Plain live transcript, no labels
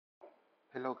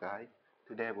Hello guys,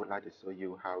 today I would like to show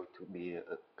you how to be a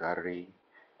gallery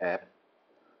app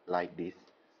like this.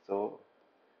 So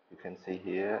you can see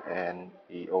here and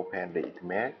we open the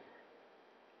image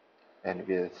and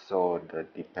we'll show the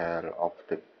detail of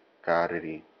the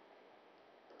gallery.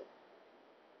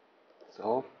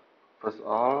 So first of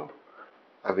all,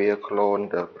 I will clone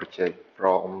the project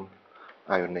from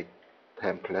Ionic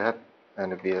template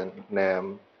and we'll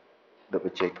name the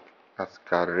project as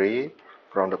gallery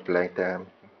from the blank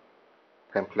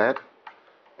template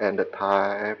and the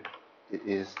type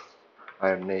is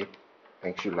Ionic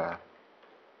Angular.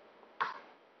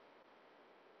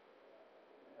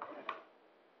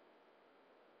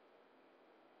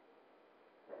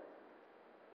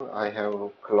 I have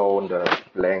cloned the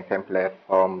blank template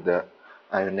from the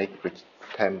Ionic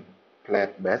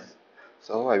template base.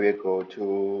 So I will go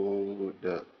to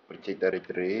the project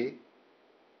directory,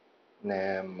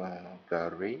 name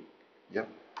gallery, yep,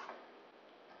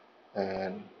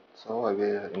 and so I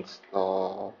will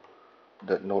install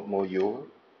the node module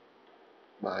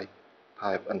by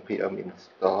type npm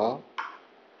install.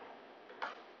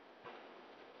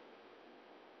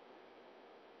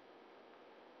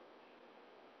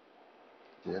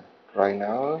 Yeah, right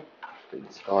now the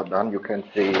install done. You can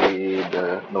see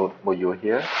the node module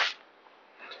here.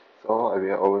 So I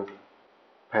will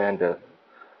open the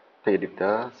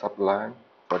editor Sublime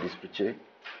for this project.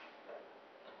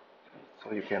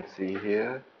 So you can see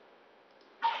here,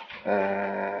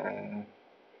 and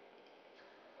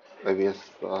I will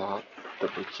start the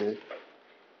project.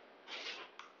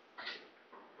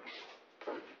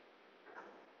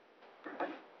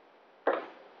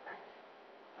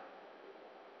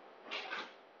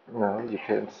 Now you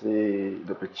can see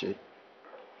the project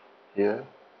here.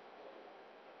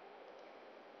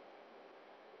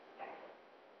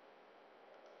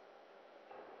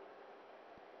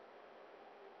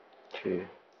 Okay,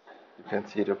 you can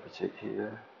see the project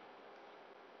here.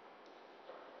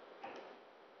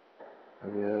 I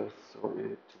will show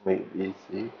it to make it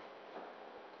easy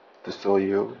to show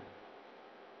you.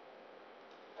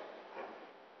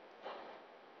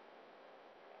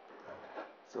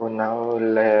 So now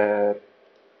let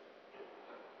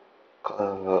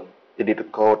uh, edit the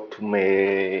code to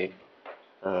make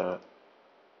uh,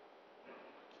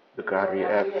 the gallery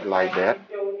app like that.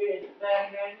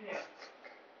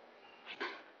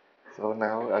 So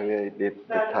now I will edit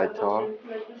the title.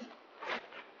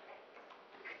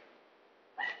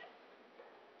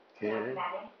 Okay,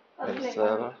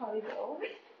 answer.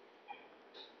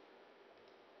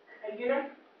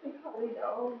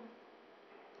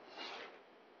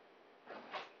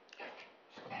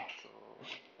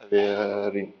 I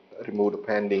will remove the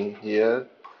pending here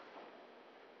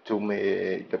to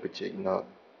make the project not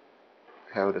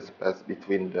have the space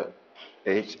between the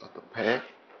edge of the page.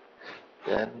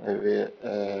 Then I will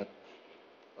add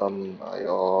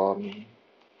ion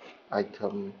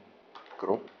item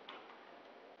group,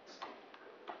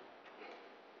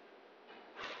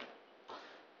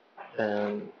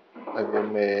 and I will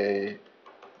make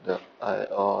the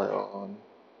ion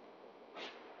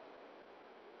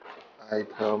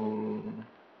item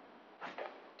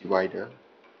divider.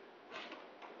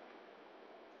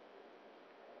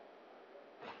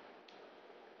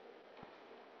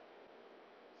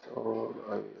 So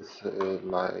I will say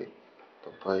like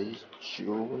the page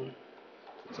June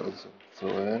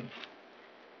 2007.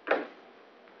 So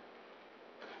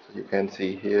you can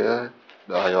see here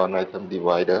the ion item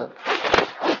divider.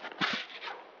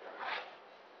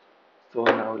 So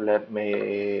now let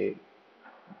me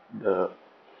the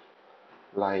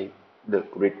like the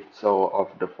grid show of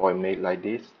the format like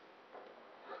this.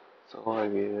 So I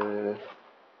will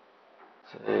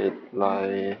say it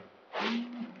like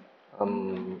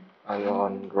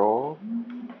ion row,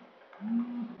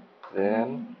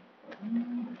 then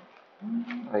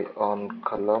ion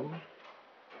column,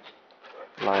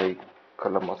 like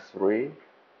column of 3,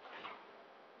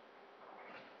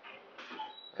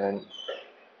 and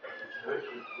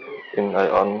in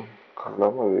ion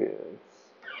column I will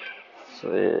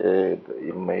say the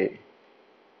image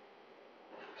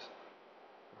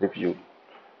review.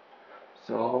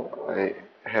 So I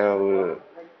have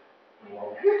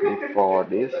before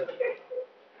this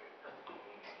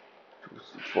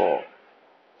for.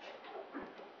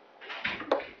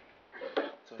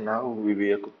 So now we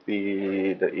will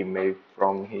copy the image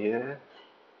from here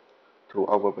to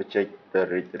our project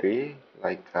directory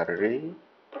like gallery,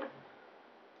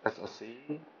 SOC,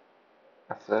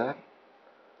 asset,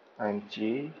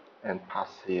 img, and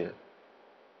pass here.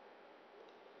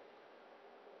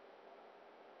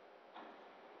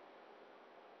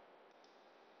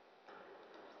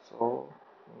 So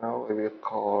now I will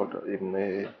call the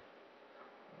image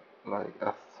like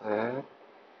asset.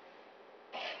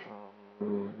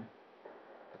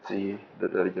 Let's see the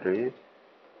directory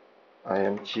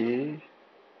img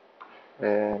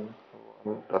and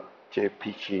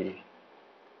one.jpg. You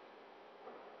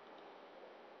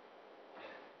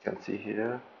can see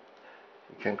here.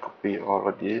 You can copy all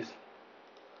of this.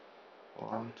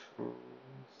 1, 2,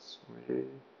 3.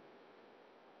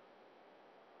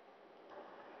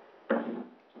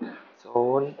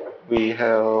 So we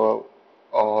have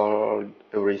all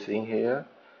everything here.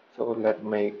 So let's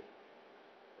make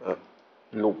a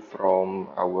loop from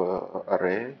our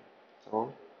array.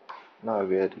 So now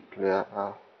we declare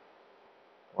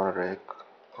one array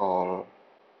called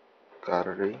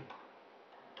gallery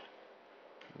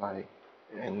like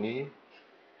any,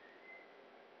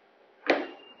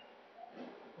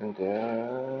 and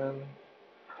then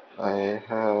I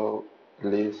have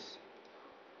list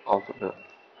of the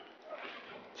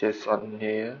JSON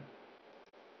here.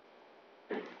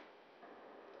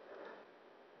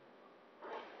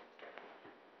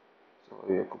 So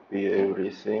we copy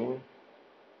everything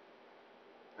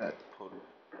and put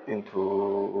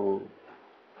into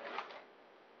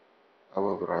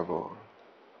our variable.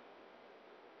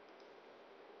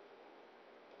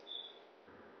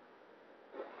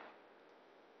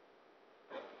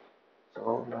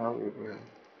 So now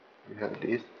we have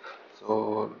this.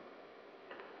 So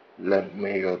let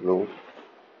make a loop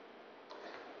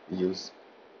use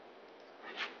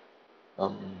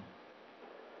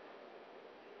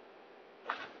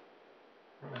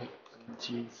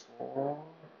G4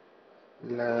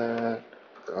 let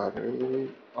gallery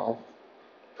of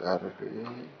gallery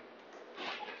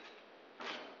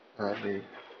and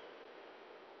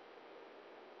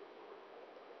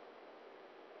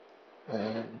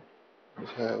we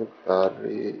have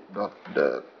gallery dot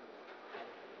that.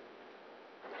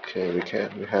 Okay, we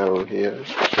have here.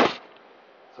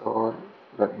 So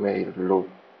let me loop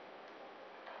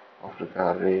of the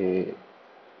gallery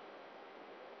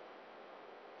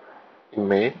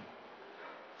image.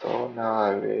 So now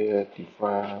I will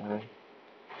define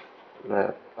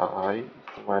let I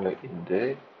define the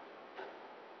index.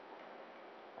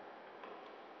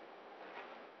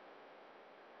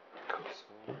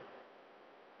 So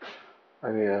I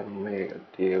will make a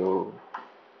deal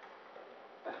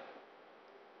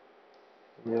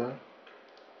here.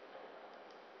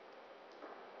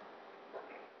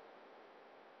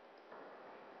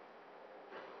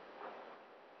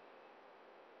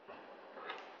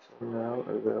 So now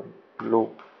I will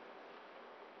loop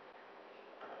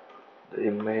the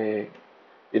image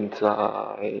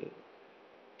inside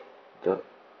the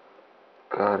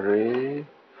array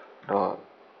dot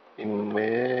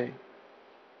image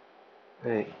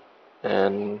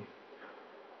and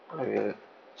I will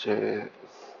check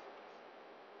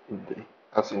index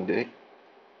as index.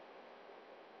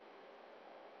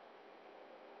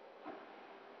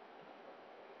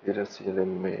 Let us see the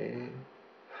main.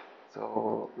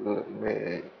 So let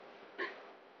me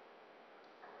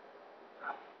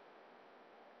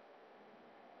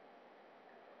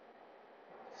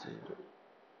see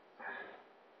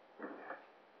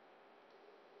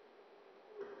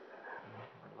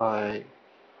like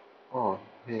oh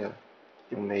here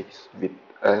image with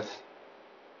S.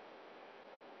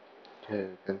 Okay,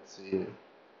 you can see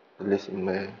the list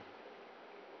image.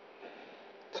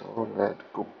 So that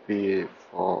could be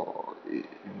for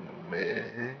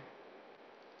image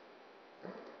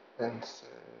and say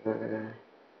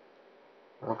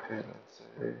okay, let's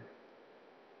say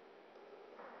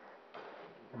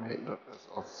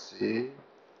image.soc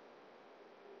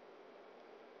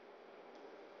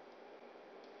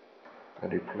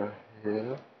and reply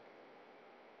here.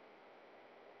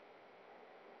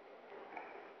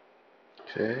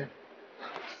 Okay,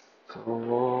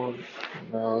 so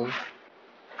now let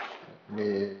me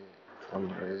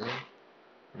summary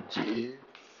G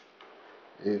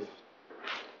if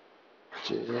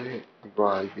J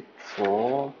divided with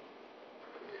 4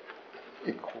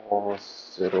 equals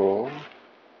 0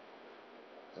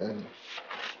 and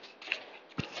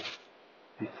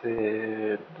we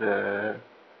say that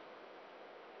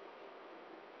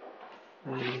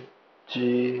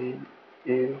G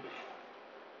if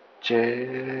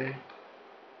J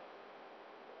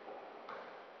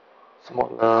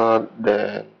smaller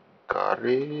than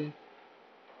carry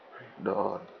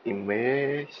dot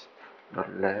image dot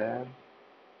length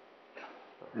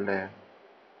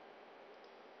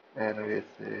and we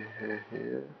say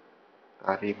here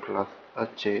carry plus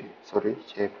j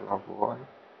plus 1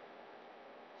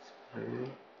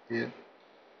 here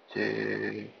j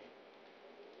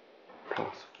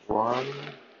plus 1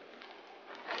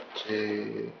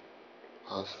 J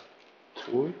plus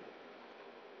 2,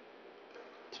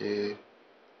 J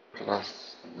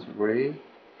plus 3,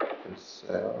 and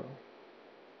so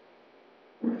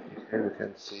okay, we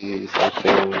can see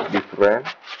something different.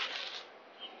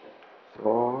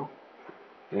 So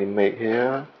we make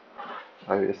here,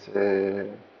 I will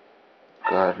say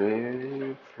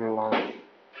carry plus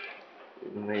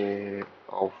image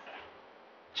of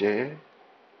J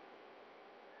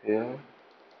here,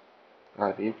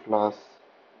 carry plus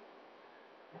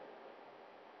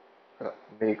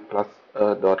make plus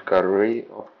dot carry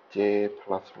of J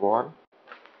plus 1,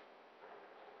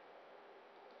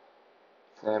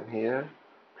 same here,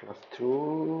 plus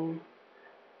 2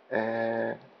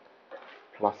 and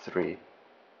plus 3.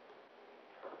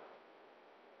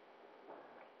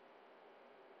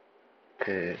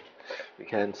 Okay, we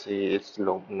can see it's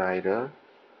look neither.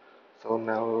 So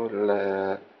now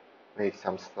let's make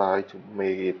some style to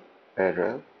make it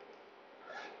better.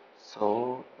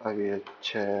 So I will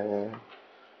change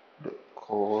the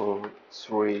code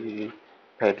 3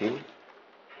 padding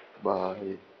by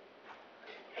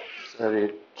set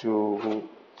it to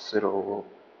 0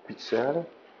 pixel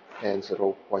and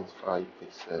 0.5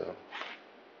 pixel.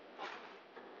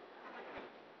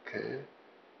 Okay,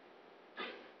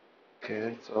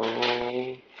 okay, so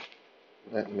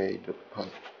let's make the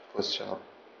first sharp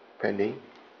padding.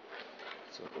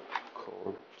 So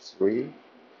code 3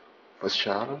 first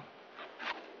sharp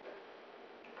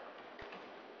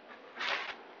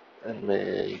and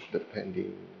make the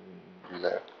padding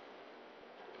left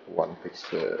 1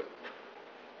 pixel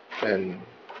and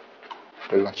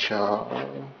the last sharp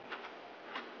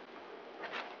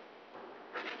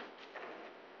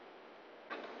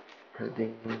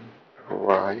padding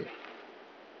right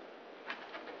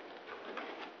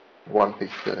 1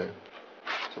 pixel.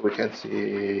 So we can see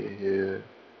here.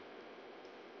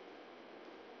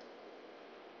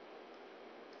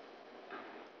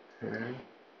 Okay.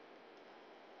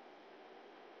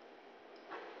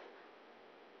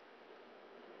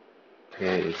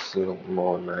 Okay, it's look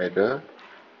more neither.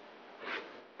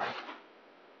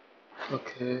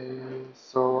 Okay,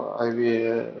 so I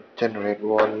will generate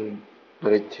one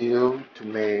derivative to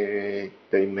make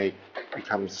the image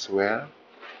become square.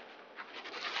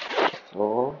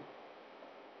 So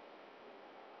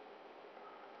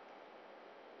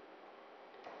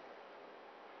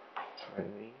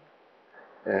training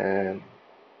and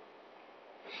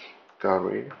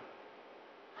gallery.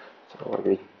 So I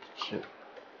will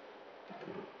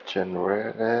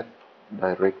generate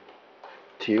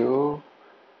directive,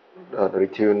 the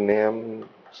directive name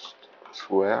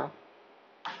square.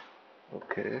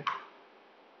 Okay.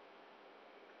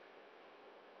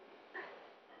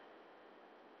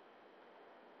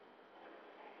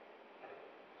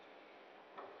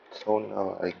 So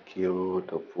now I kill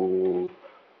the full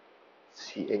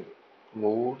CX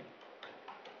mode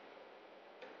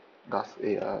dash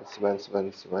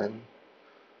AR777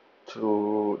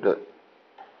 to the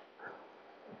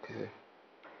okay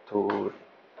to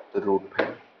the root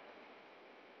path.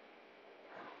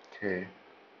 Okay.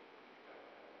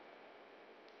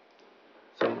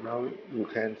 So now you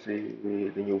can see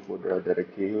the new folder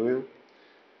directory.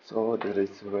 So there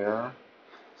is where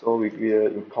so we will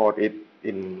import it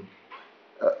in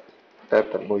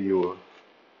that module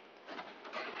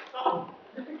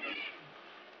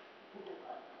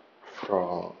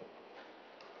from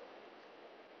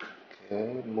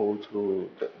okay move to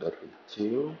the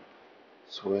directory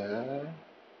square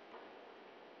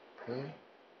okay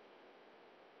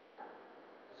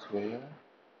square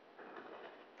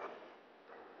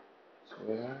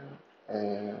square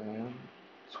and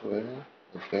square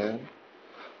again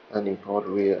and import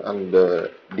we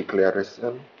under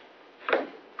declaration.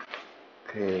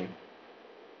 Okay,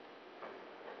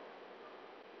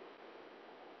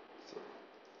 so,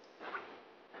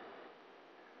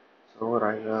 so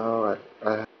right now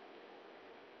I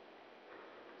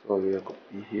so we will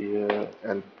copy here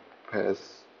and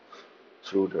paste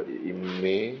through the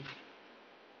image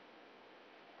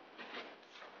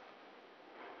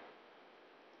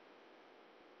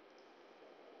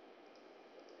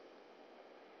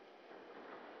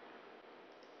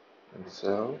and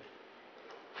so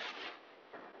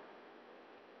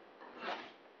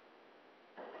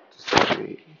to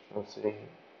see something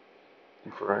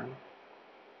different.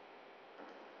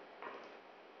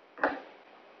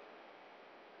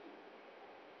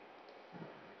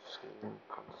 See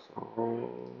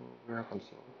console, where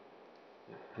console?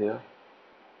 Here.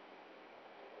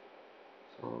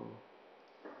 So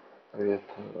I will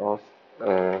turn off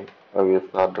and I will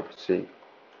start the project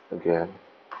again.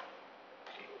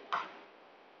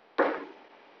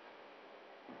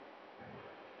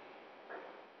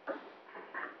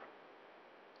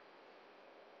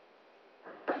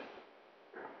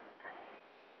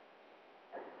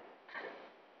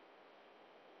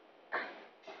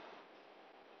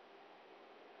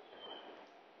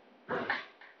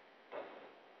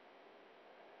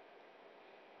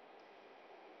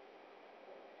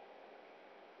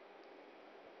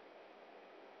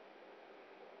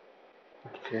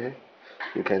 Okay,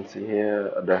 you can see here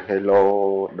the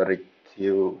hello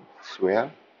directive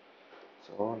sphere.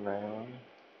 So now,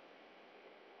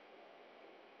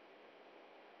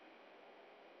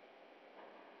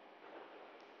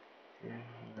 okay,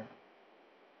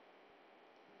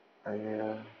 okay,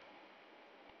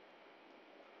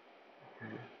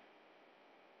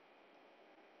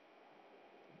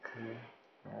 okay.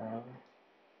 Now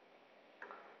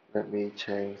let me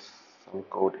change some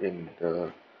code in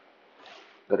the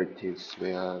directive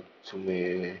sphere to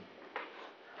make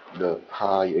the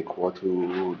height equal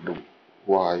to the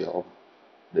y of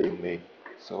the image.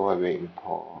 So I will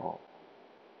import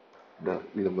the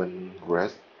element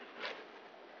rest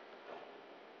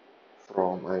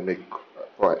from Ionic,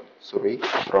 right, sorry,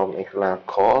 from a class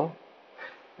call,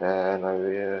 and I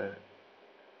will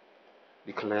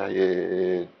declare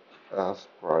it as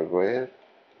private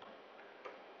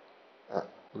uh,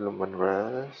 element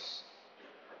rest,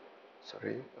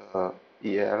 sorry,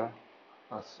 el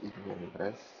as element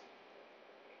rest.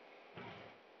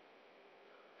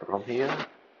 From here,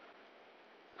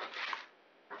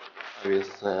 I will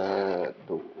set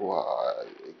the y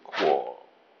equal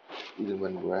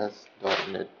element rest dot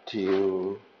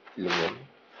native element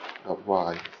dot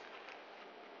y.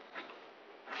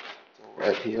 So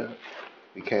at here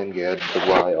we can get the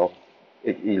y of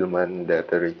each element that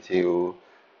the retrieve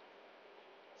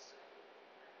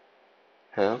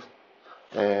have,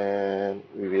 and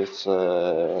we will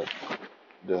set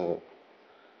the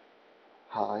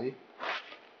height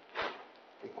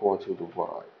equal to the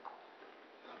y.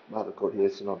 But the code here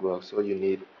is not work, so you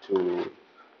need to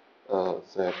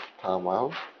set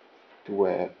timeout to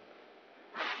where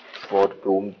for the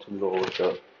room to load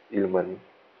the element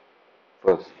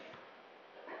first.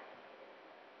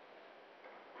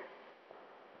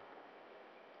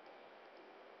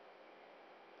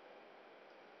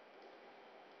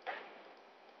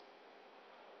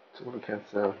 So we can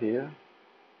set here.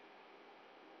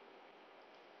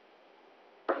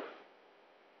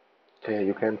 Okay,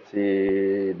 you can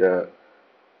see the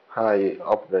height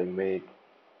of the image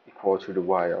equal to the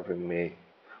y of the image,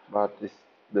 but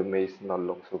the image not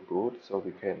look so good, so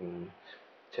we can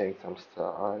change some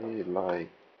style, like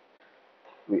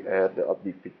we add the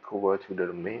object pick cover to the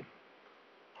image.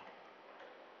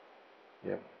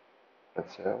 Yeah,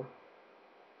 that's all.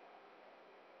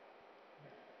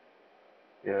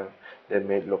 Yeah, they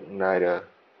may look nicer.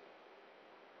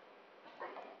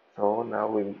 So now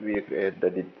we create the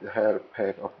detail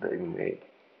pack of the image.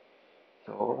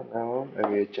 So now I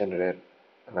will generate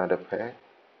another pack.